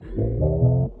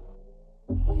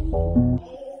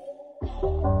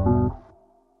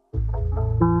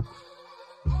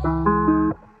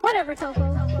Whatever,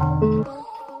 Topo.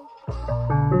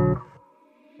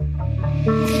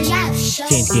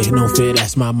 Can't get no fit,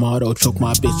 that's my motto. Choke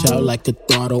my bitch out like a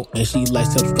throttle. And she like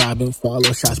subscribe and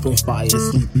follow. Shots been fire,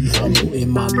 sleepy hollow. In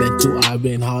my mental, I've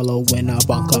been hollow. When I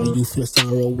bonk out, you feel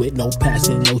sorrow. With no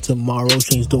passion, no tomorrow.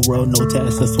 Change the world, no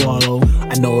task to swallow.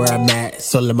 I know where I'm at,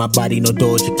 soul in my body, no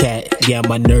Doja Cat. Yeah,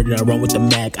 I'm a nerd and I run with the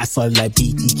Mac. I saw it like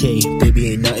BTK,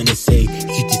 baby ain't nothing to say.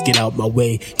 You should just get out my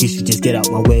way, you should just get out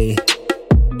my way.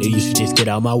 Yeah, you should just get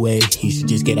out my way, you should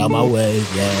just get out my way,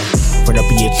 yeah. Run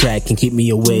up in your track and keep me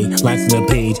away. Lines on the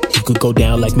page, you could go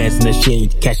down like mans in the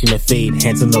shade. Catching the fade,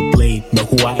 hands on the blade. Know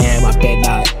who I am, I bet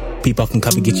not. People can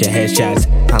come and get your headshots.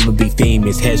 I'ma be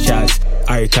famous, headshots.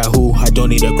 Alright, Kahoo, I don't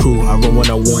need a crew. I run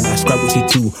one-on-one, I scrap with you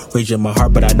too. Rage in my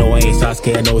heart, but I know I ain't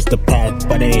Sasuke. I know it's the path,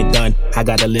 but I ain't done. I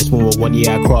got a list one with one,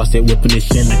 yeah, I crossed it. Whipping this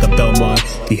shit like a Belmont.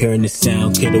 Be hearing the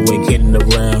sound, kid away, kidding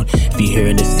around. Be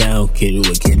hearing the sound, kid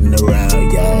away, kidding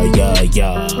around. Yeah, yeah,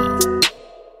 yeah.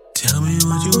 Tell me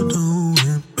what you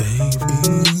doing, baby.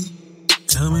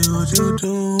 Tell me what you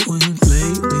doing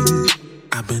lately.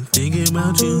 I've been thinking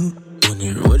about you.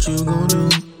 Wondering what you gon' do.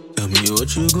 Tell me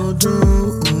what you gon' do.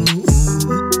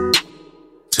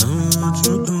 Tell me what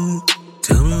you do.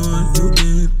 Tell me what you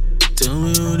did. Tell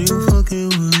me what you fucking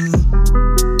with.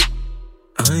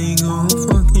 I ain't gon'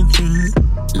 fucking trip.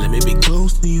 Let me be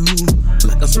close to you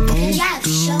like I'm supposed to.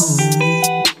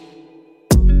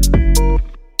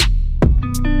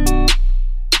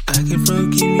 I can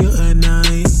forgive you at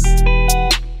night.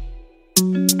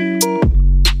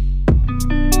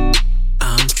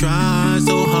 I'm trying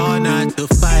so hard not to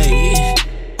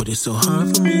fight, but it's so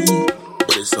hard for me.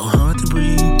 But it's so hard to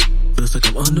breathe. Feels like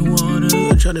I'm underwater.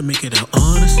 I try to make it out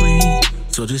honestly.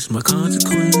 So this is my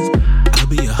consequence. I'll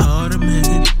be a